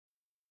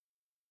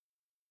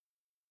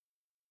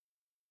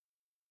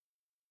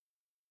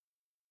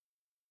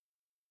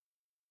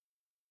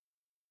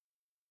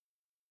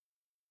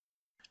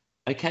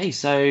Okay,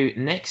 so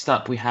next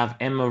up we have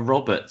Emma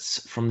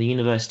Roberts from the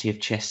University of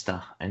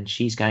Chester, and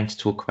she's going to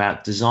talk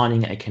about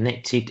designing a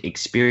connected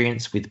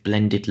experience with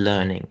blended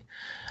learning.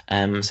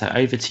 So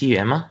over to you,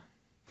 Emma.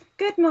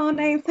 Good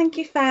morning. Thank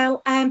you,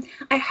 Phil.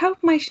 I hope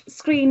my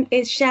screen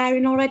is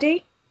sharing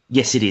already.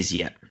 Yes, it is,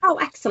 yeah. Oh,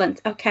 excellent.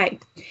 Okay.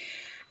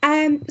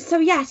 My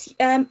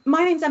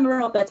name's Emma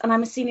Roberts, and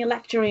I'm a senior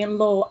lecturer in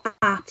law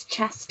at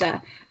Chester.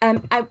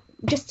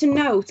 Just to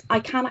note, I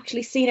can't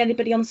actually see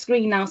anybody on the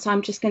screen now, so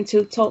I'm just going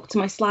to talk to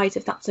my slides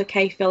if that's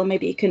okay, Phil, and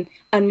maybe you can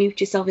unmute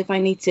yourself if I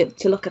need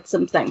to look at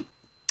something.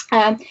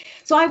 Um,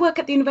 so I work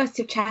at the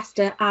University of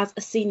Chester as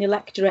a senior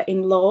lecturer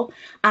in law,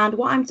 and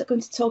what I'm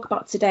going to talk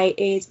about today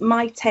is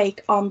my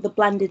take on the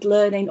blended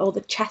learning, or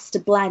the Chester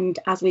Blend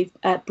as we've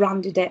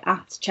branded it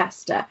at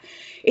Chester.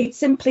 It's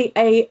simply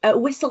a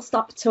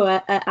whistle-stop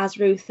tour, as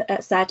Ruth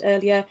said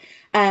earlier,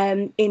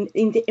 in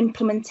the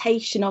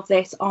implementation of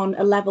this on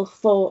a level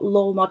 4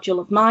 law module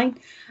of mine.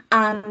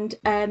 And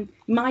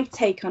my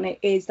take on it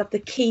is that the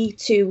key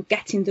to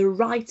getting the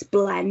right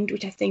blend,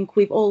 which I think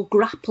we've all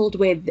grappled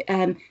with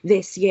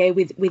this year,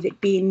 with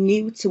it being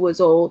new to us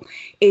all,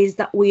 is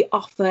that we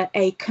offer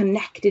a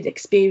connected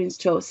experience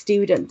to our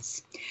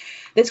students.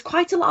 There's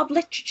quite a lot of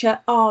literature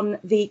on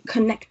the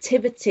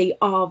connectivity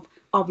of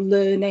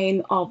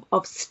learning,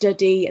 of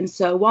study, and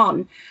so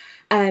on.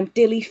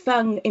 Dilly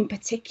Fung in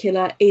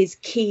particular is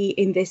key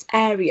in this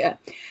area.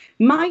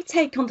 My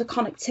take on the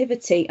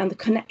connectivity and the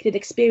connected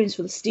experience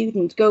for the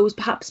student goes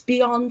perhaps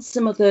beyond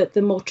some of the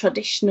more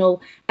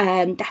traditional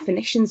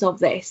definitions of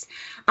this.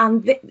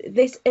 And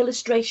this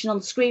illustration on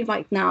the screen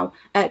right now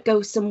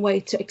goes some way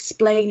to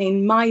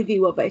explaining my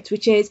view of it,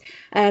 which is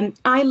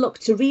I look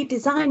to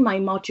redesign my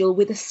module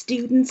with a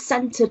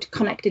student-centred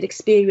connected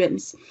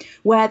experience,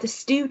 where the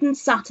student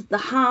sat at the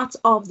heart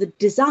of the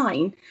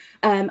design.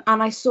 And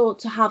I sought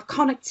to have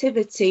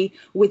connectivity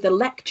with the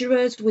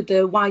lecturers, with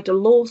the wider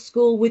law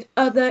school, with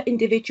other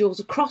individuals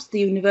across the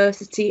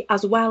university,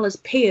 as well as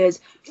peers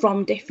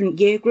from different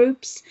year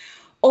groups.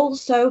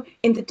 Also,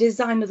 in the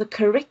design of the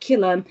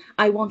curriculum,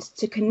 I wanted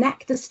to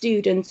connect the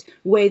students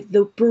with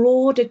the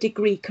broader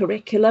degree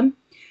curriculum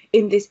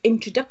in this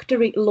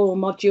introductory law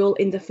module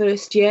in the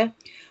first year.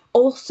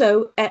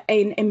 Also,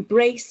 in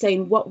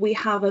embracing what we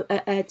have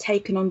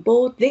taken on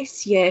board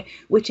this year,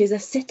 which is a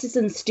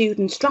citizen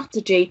student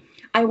strategy.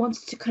 I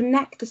wanted to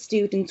connect the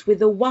students with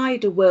the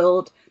wider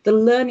world, the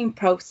learning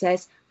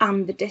process,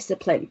 and the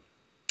discipline.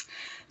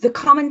 The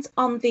comments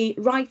on the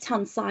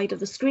right-hand side of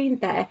the screen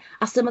there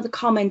are some of the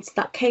comments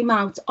that came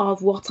out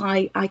of what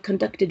I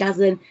conducted as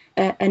an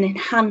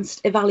enhanced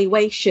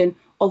evaluation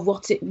of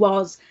what it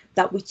was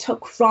that we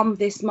took from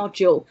this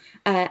module,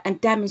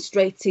 and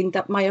demonstrating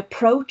that my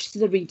approach to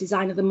the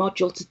redesign of the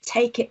module to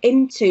take it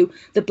into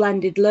the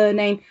blended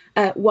learning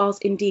was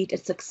indeed a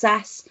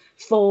success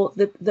for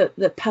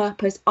the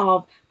purpose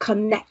of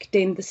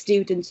connecting the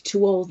students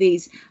to all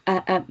these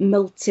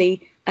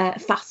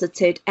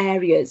multi-faceted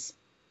areas.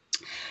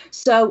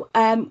 So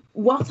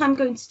what I'm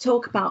going to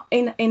talk about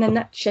in a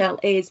nutshell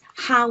is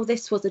how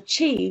this was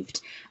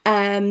achieved,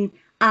 and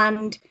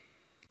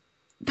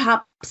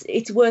perhaps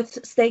it's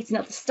worth stating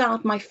at the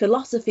start, my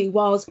philosophy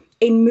was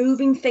in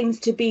moving things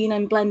to being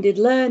in blended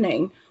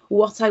learning.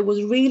 What I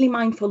was really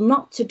mindful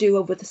not to do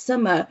over the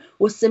summer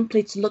was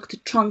simply to look to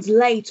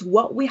translate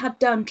what we had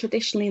done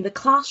traditionally in the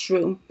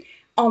classroom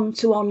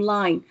onto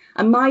online.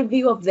 And my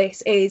view of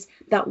this is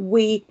that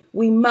we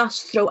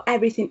must throw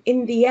everything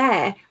in the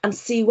air and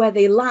see where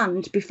they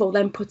land before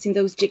then putting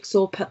those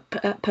jigsaw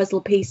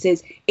puzzle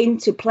pieces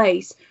into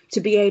place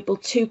to be able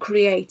to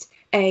create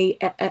a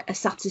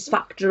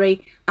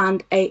satisfactory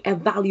and a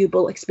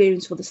valuable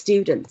experience for the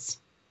students.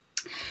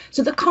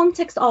 So the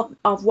context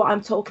of what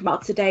I'm talking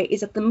about today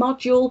is that the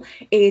module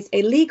is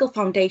a legal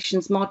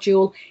foundations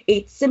module.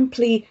 It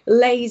simply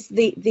lays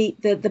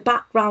the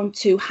background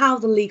to how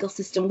the legal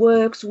system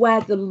works, where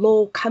the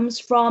law comes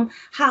from,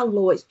 how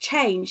law is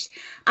changed,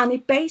 and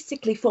it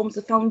basically forms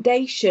the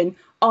foundation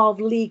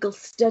of legal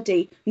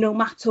study, no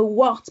matter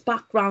what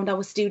background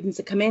our students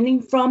are coming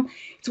in from.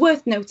 It's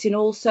worth noting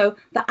also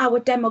that our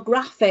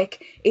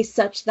demographic is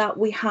such that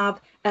we have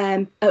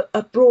a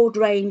broad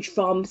range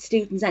from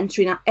students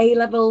entering at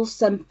A-levels,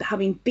 some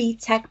having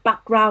BTEC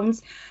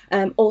backgrounds,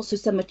 also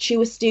some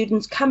mature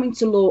students coming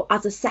to law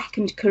as a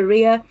second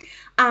career.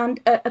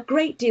 And a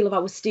great deal of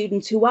our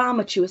students who are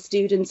mature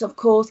students, of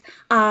course,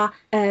 are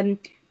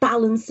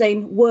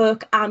balancing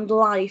work and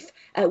life,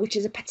 which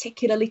is a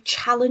particularly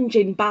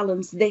challenging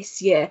balance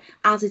this year,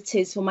 as it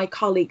is for my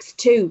colleagues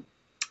too.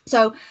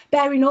 So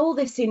bearing all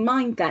this in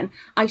mind, then,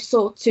 I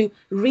sought to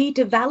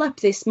redevelop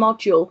this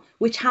module,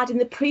 which had in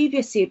the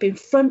previous year been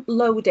front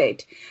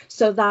loaded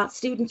so that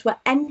students were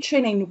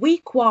entering in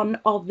week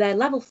 1 of their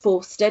level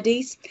 4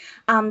 studies,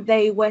 and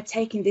they were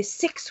taking this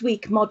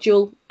 6-week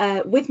module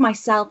with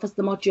myself as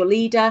the module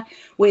leader,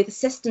 with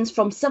assistance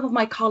from some of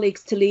my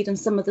colleagues to lead on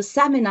some of the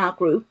seminar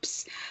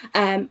groups.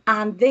 And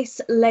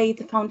this laid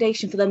the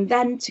foundation for them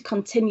then to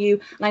continue.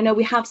 And I know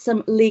we have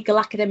some legal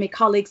academic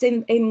colleagues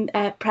in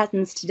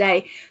presence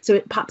today, So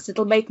perhaps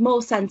it'll make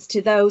more sense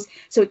to those.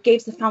 So it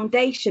gives the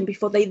foundation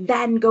before they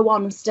then go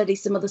on and study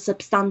some of the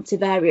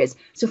substantive areas.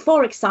 So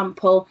for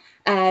example,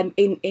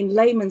 in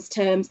layman's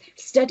terms,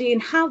 studying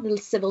how the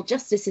civil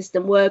justice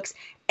system works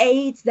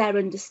aids their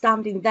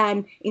understanding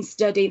then in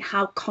studying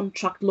how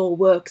contract law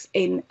works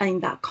in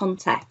that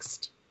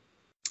context.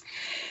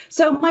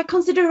 So my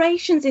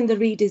considerations in the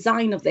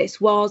redesign of this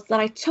was that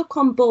I took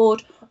on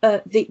board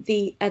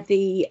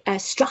the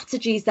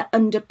strategies that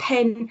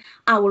underpin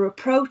our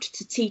approach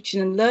to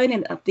teaching and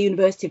learning at the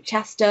University of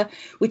Chester,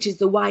 which is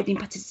the widening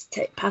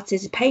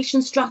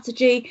participation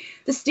strategy,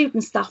 the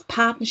student-staff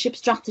partnership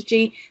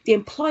strategy, the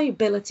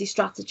employability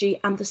strategy,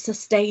 and the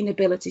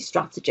sustainability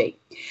strategy.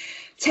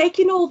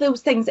 Taking all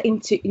those things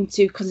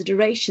into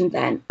consideration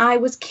then, I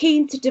was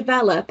keen to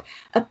develop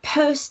a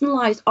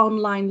personalised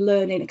online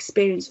learning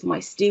experience for my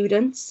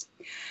students,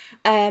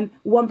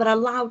 one that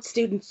allowed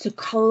students to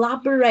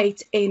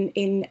collaborate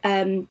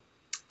in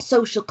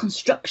social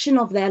construction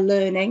of their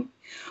learning,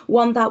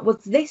 one that was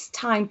this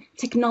time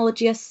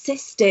technology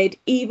assisted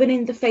even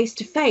in the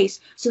face-to-face,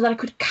 so that I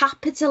could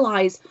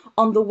capitalise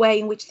on the way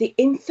in which the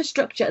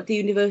infrastructure at the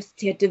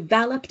university had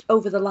developed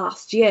over the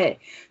last year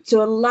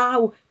to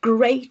allow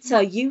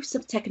greater use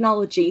of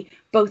technology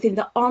both in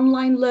the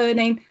online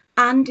learning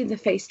and in the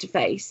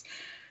face-to-face.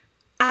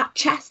 At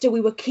Chester,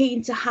 we were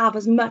keen to have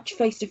as much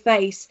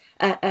face-to-face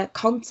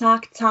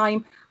contact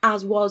time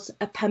as was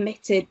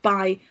permitted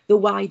by the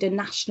wider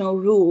national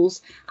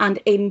rules and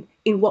in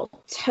what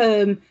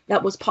term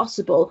that was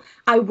possible.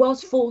 I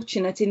was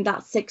fortunate in that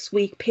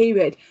 6-week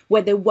period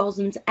where there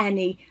wasn't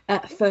any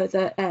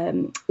further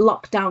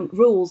lockdown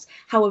rules.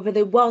 However,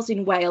 there was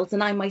in Wales,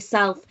 and I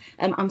myself,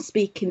 I'm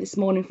speaking this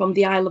morning from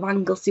the Isle of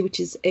Anglesey, which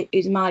is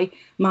my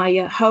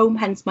home,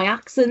 hence my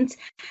accent.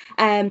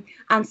 And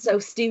so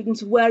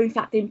students were in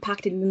fact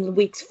impacted in the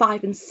weeks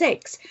 5 and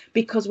 6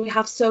 because we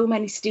have so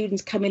many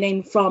students coming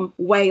in from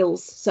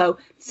Wales. So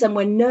some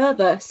were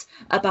nervous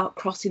about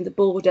crossing the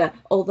border,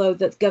 although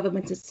the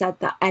government has said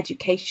that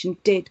education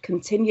did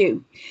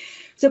continue.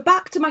 So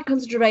back to my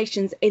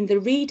considerations in the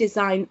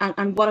redesign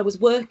and what I was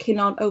working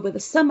on over the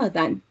summer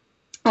then.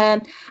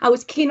 I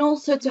was keen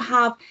also to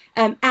have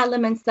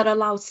elements that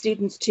allow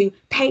students to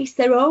pace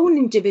their own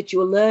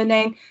individual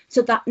learning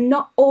so that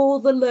not all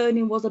the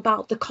learning was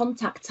about the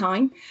contact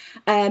time.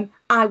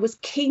 I was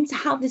keen to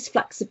have this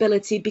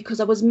flexibility because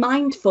I was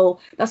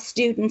mindful that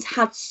students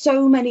had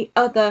so many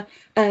other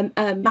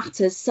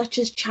matters such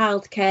as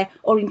childcare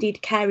or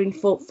indeed caring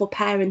for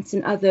parents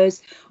and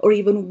others, or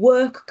even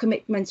work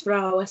commitments for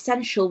our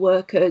essential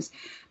workers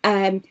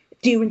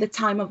during the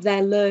time of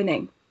their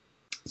learning.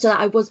 So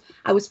I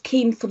was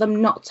keen for them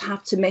not to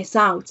have to miss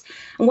out.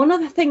 And one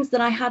of the things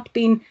that I had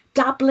been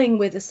dabbling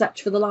with as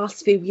such for the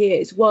last few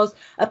years was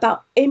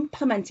about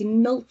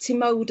implementing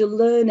multimodal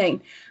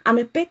learning. And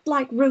a bit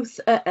like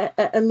Ruth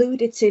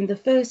alluded to in the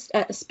first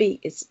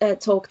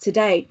talk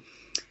today,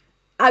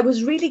 I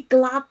was really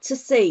glad to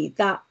see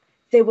that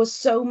there was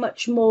so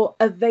much more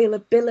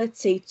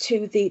availability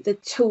to the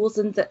tools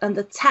and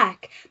the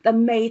tech that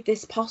made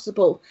this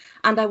possible.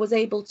 And I was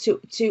able to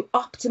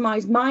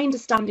optimize my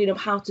understanding of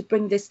how to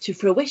bring this to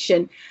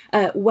fruition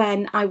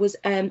when I was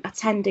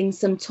attending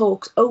some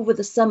talks over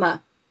the summer.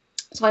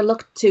 So I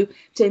looked to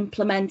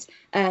implement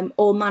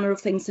all manner of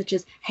things such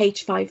as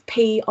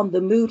H5P on the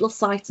Moodle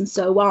site and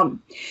so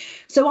on.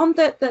 So on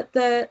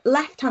the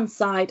left-hand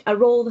side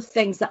are all the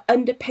things that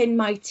underpin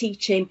my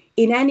teaching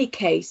in any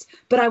case,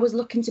 but I was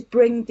looking to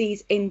bring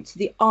these into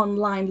the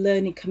online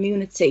learning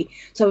community.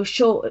 So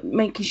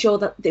making sure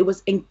that it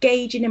was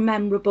engaging and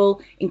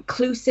memorable,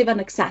 inclusive and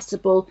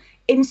accessible,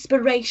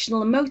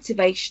 inspirational and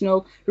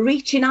motivational,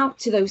 reaching out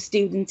to those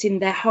students in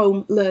their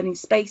home learning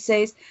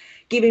spaces,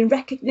 giving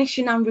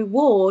recognition and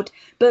reward,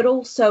 but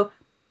also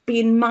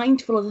being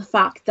mindful of the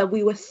fact that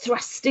we were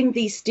thrusting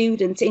these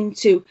students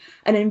into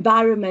an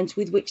environment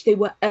with which they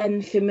were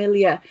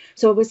unfamiliar.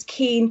 So I was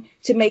keen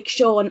to make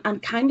sure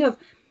and kind of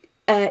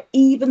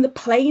even the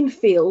playing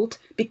field,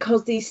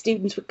 because these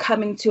students were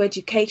coming to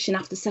education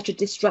after such a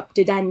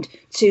disrupted end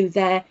to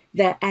their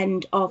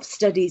end of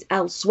studies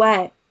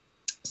elsewhere.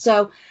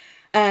 So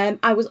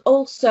I was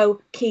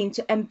also keen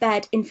to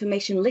embed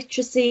information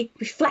literacy,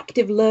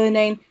 reflective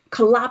learning,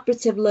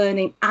 collaborative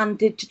learning and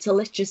digital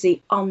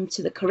literacy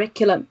onto the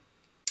curriculum.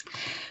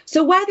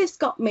 So where this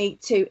got me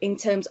to in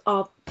terms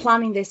of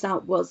planning this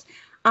out was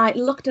I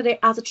looked at it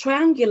as a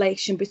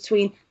triangulation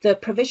between the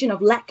provision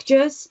of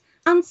lectures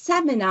and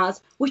seminars,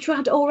 which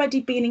had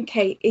already been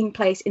in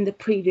place in the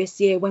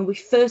previous year when we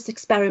first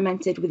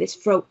experimented with this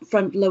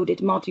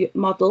front-loaded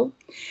model.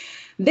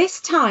 This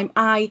time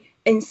I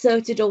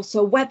inserted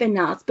also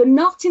webinars, but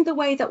not in the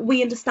way that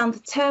we understand the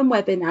term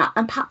webinar.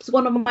 And perhaps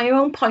one of my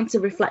own points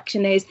of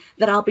reflection is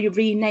that I'll be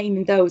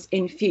renaming those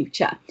in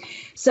future.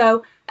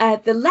 So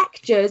the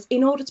lectures,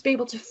 in order to be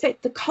able to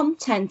fit the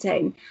content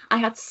in, I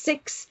had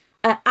 6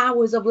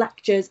 hours of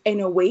lectures in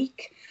a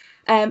week.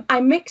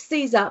 I mixed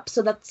these up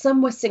so that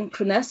some were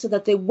synchronous, so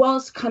that there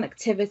was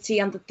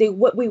connectivity and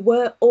that we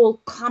were all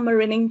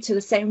clamoring into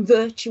the same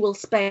virtual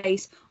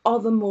space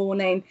of a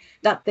morning,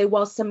 that there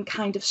was some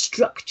kind of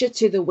structure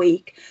to the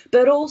week,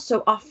 but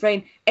also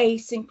offering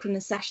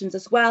asynchronous sessions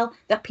as well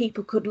that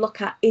people could look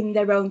at in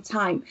their own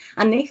time.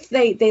 And if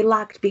they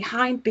lagged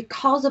behind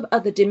because of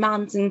other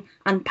demands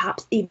and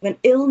perhaps even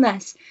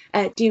illness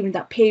during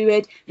that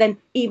period, then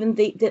even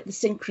the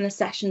synchronous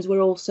sessions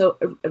were also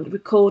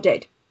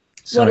recorded.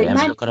 Sorry, Emma,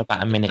 I've got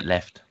about a minute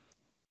left.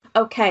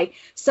 Okay,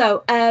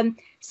 so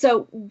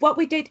what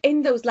we did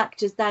in those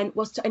lectures then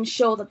was to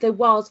ensure that there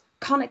was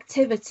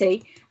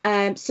connectivity.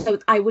 So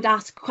I would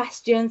ask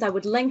questions, I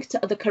would link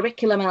to other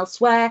curriculum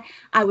elsewhere,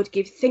 I would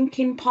give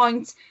thinking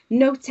points,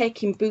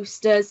 note-taking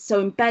boosters, so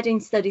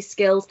embedding study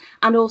skills,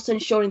 and also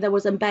ensuring there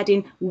was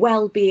embedding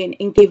well-being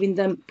in giving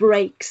them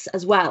breaks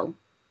as well.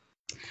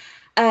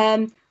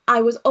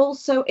 I was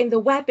also in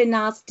the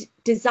webinars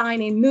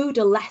designing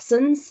Moodle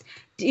lessons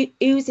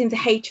using the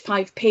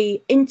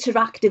H5P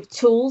interactive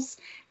tools,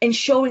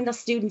 ensuring that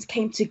students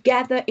came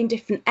together in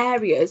different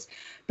areas.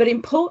 But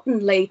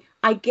importantly,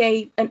 I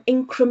gave an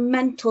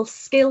incremental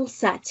skill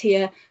set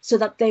here so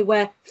that they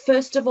were,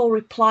 first of all,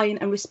 replying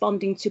and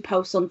responding to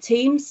posts on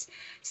Teams.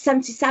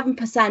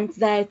 77%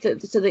 there,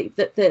 so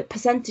the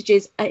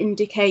percentages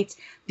indicate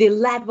the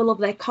level of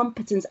their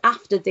competence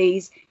after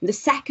these. In the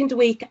second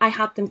week, I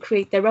had them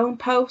create their own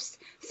posts.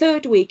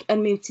 Third week,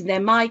 unmuting their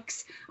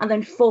mics. And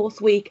then fourth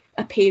week,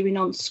 appearing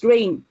on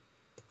screen.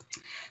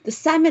 The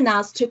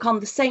seminars took on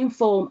the same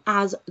form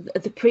as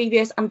the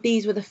previous, and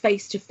these were the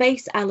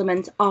face-to-face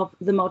element of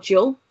the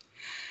module.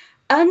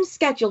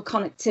 Unscheduled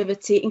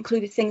connectivity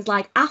included things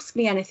like Ask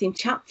Me Anything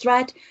chat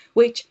thread,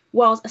 which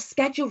was a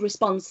scheduled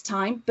response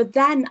time, but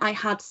then I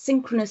had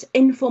synchronous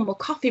informal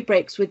coffee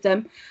breaks with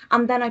them,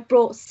 and then I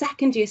brought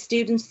second year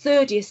students,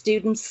 third year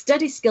students,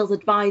 study skills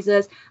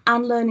advisors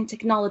and learning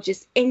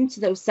technologists into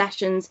those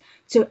sessions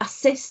to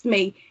assist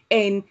me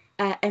in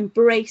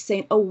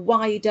embracing a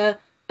wider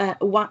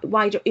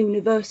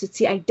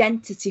university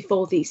identity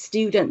for these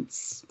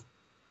students.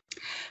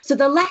 So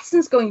the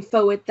lessons going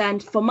forward then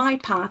for my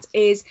part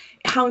is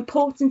how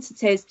important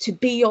it is to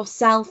be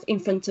yourself in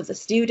front of the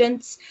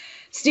students.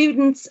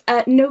 Students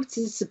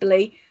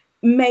noticeably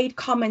made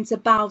comments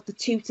about the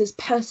tutor's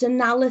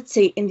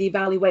personality in the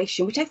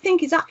evaluation, which I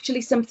think is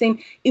actually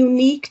something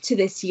unique to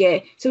this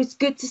year. So it's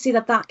good to see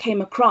that that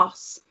came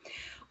across.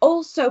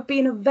 Also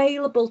being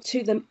available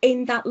to them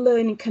in that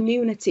learning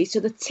community. So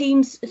the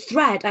Teams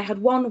thread, I had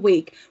 1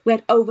 week, we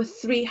had over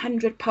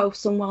 300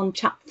 posts on one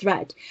chat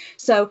thread.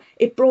 So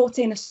it brought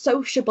in a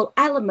sociable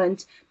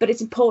element, but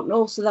it's important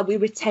also that we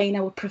retain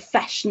our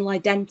professional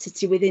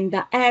identity within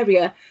that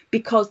area,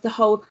 because the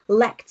whole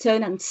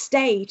lectern and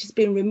stage has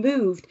been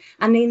removed.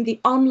 And in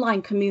the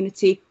online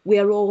community, we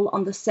are all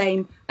on the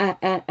same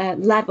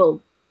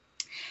level.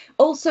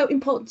 Also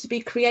important to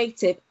be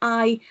creative.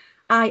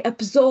 I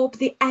absorbed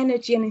the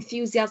energy and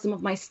enthusiasm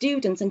of my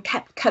students and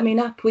kept coming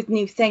up with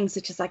new things,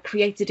 such as I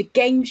created a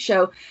game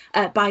show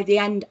by the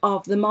end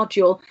of the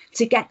module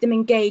to get them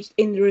engaged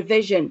in the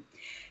revision.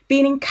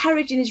 Being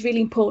encouraging is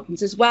really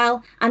important as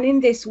well, and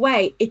in this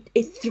way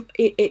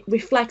it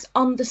reflects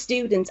on the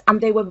students, and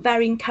they were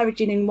very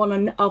encouraging in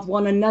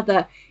one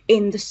another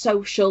in the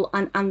social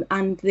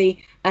and the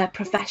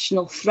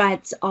professional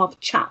threads of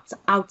chats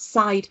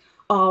outside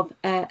of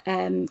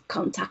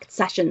contact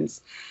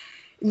sessions.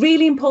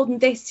 Really important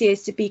this year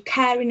is to be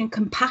caring and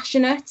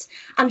compassionate,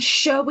 and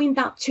showing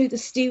that to the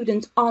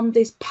students on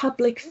this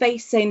public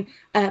facing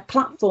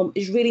platform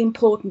is really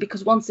important,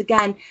 because once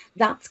again,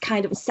 that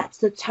kind of sets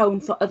the tone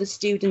for other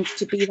students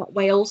to be that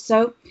way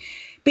also.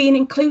 Being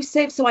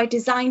inclusive, so I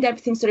designed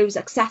everything so it was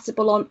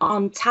accessible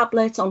on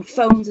tablets, on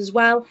phones as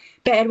well,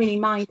 bearing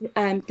in mind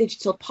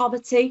digital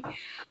poverty.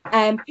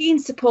 Being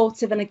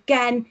supportive, and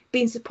again,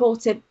 being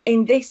supportive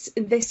in this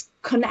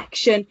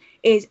connection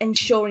is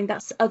ensuring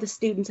that other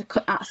students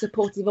are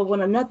supportive of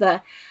one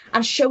another,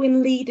 and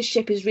showing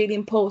leadership is really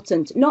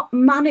important, not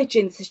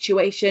managing the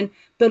situation,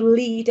 but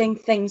leading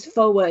things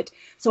forward.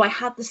 So I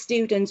had the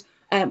students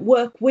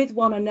work with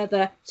one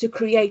another to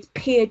create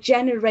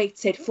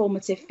peer-generated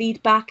formative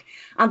feedback,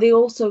 and they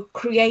also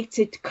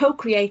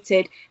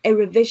co-created a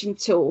revision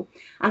tool.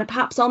 And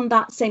perhaps on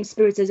that same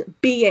spirit as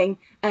being,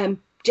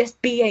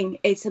 just being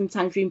is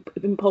sometimes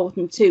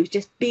important too,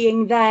 just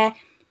being there,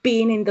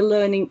 being in the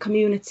learning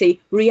community,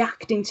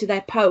 reacting to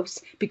their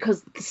posts,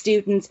 because the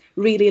students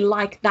really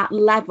like that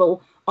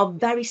level of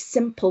very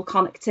simple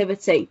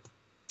connectivity.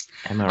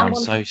 Emma, I'm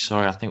so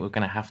sorry. I think we're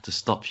going to have to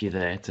stop you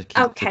there to keep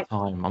the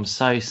time. I'm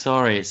so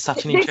sorry. It's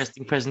such an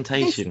interesting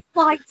presentation. This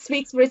slide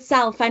speaks for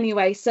itself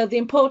anyway. So the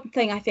important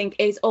thing, I think,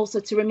 is also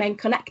to remain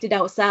connected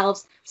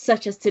ourselves,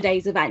 such as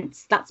today's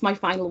events. That's my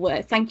final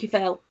word. Thank you,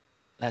 Phil.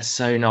 That's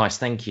so nice.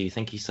 Thank you.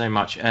 Thank you so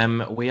much.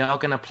 We are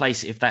going to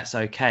place, if that's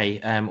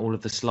okay, all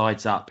of the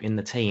slides up in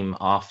the team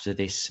after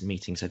this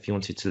meeting. So if you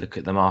wanted to look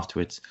at them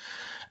afterwards,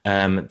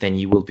 then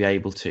you will be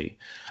able to.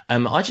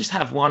 I just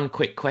have one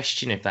quick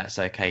question, if that's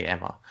okay,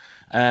 Emma.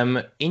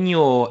 In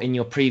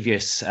your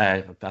previous,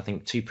 I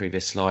think two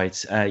previous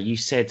slides, you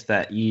said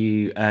that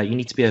you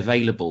need to be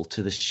available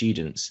to the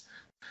students,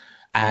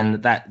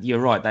 and that you're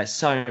right. That's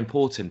so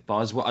important. But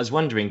I was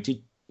wondering,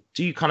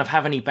 do you kind of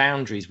have any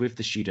boundaries with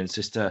the students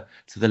as to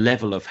the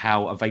level of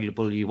how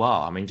available you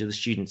are? I mean, do the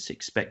students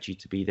expect you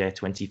to be there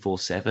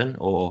 24/7,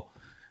 or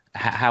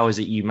how is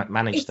it you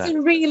manage It's that?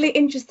 a really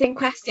interesting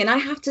question. I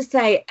have to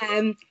say,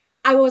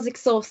 I was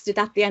exhausted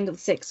at the end of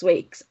the 6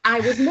 weeks. I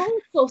was more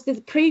exhausted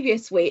the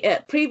previous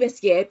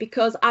year,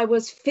 because I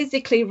was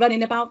physically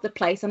running about the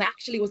place, and I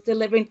actually was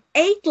delivering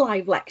 8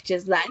 live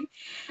lectures then.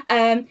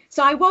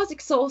 So I was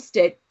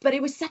exhausted, but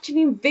it was such an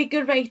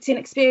invigorating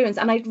experience,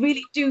 and I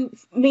really do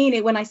mean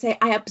it when I say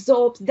I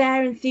absorbed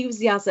their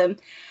enthusiasm.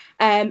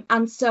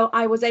 And so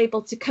I was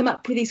able to come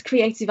up with these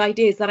creative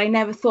ideas that I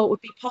never thought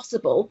would be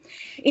possible.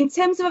 In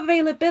terms of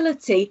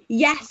availability,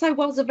 yes, I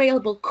was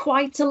available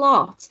quite a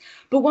lot.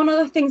 But one of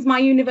the things my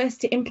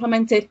university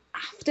implemented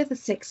after the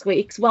 6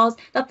 weeks was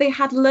that they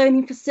had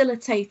learning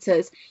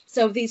facilitators.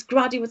 So these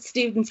graduate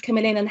students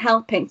coming in and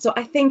helping. So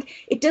I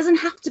think it doesn't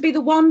have to be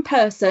the one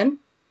person.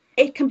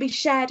 It can be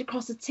shared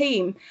across a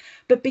team.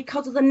 But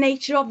because of the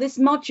nature of this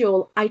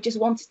module, I just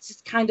wanted to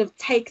kind of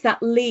take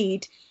that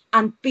lead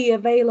and be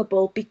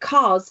available,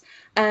 because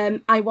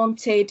I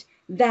wanted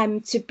them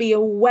to be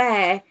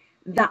aware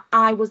that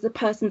I was the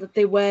person that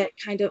they were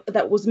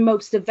that was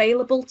most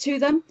available to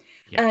them,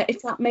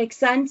 if that makes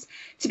sense.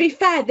 To be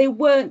fair, they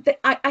weren't.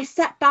 I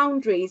set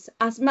boundaries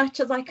as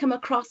much as I come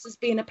across as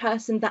being a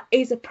person that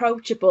is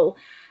approachable.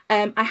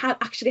 I had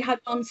actually had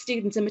one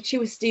student, a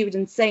mature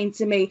student, saying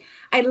to me,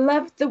 "I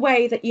loved the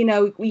way that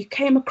you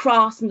came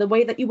across and the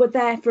way that you were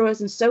there for us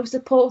and so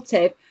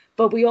supportive,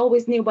 but we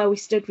always knew where we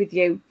stood with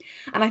you."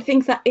 And I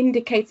think that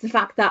indicates the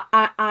fact that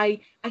I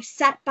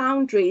set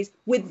boundaries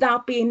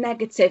without being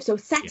negative. So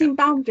setting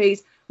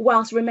boundaries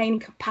whilst remaining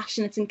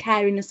compassionate and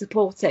caring and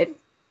supportive.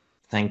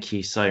 Thank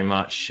you so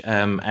much.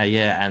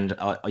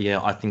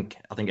 I think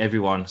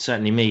everyone,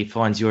 certainly me,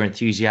 finds your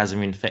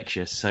enthusiasm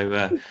infectious.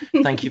 So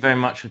thank you very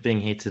much for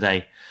being here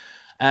today.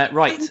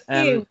 Right,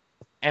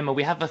 Emma,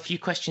 we have a few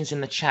questions in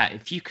the chat.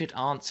 If you could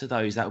answer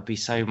those, that would be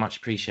so much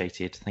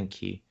appreciated.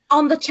 Thank you.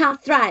 On the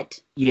chat thread?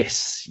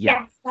 Yes.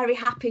 Yeah. Yes, very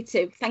happy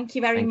to. Thank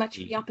you very much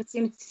for the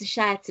opportunity to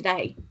share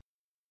today.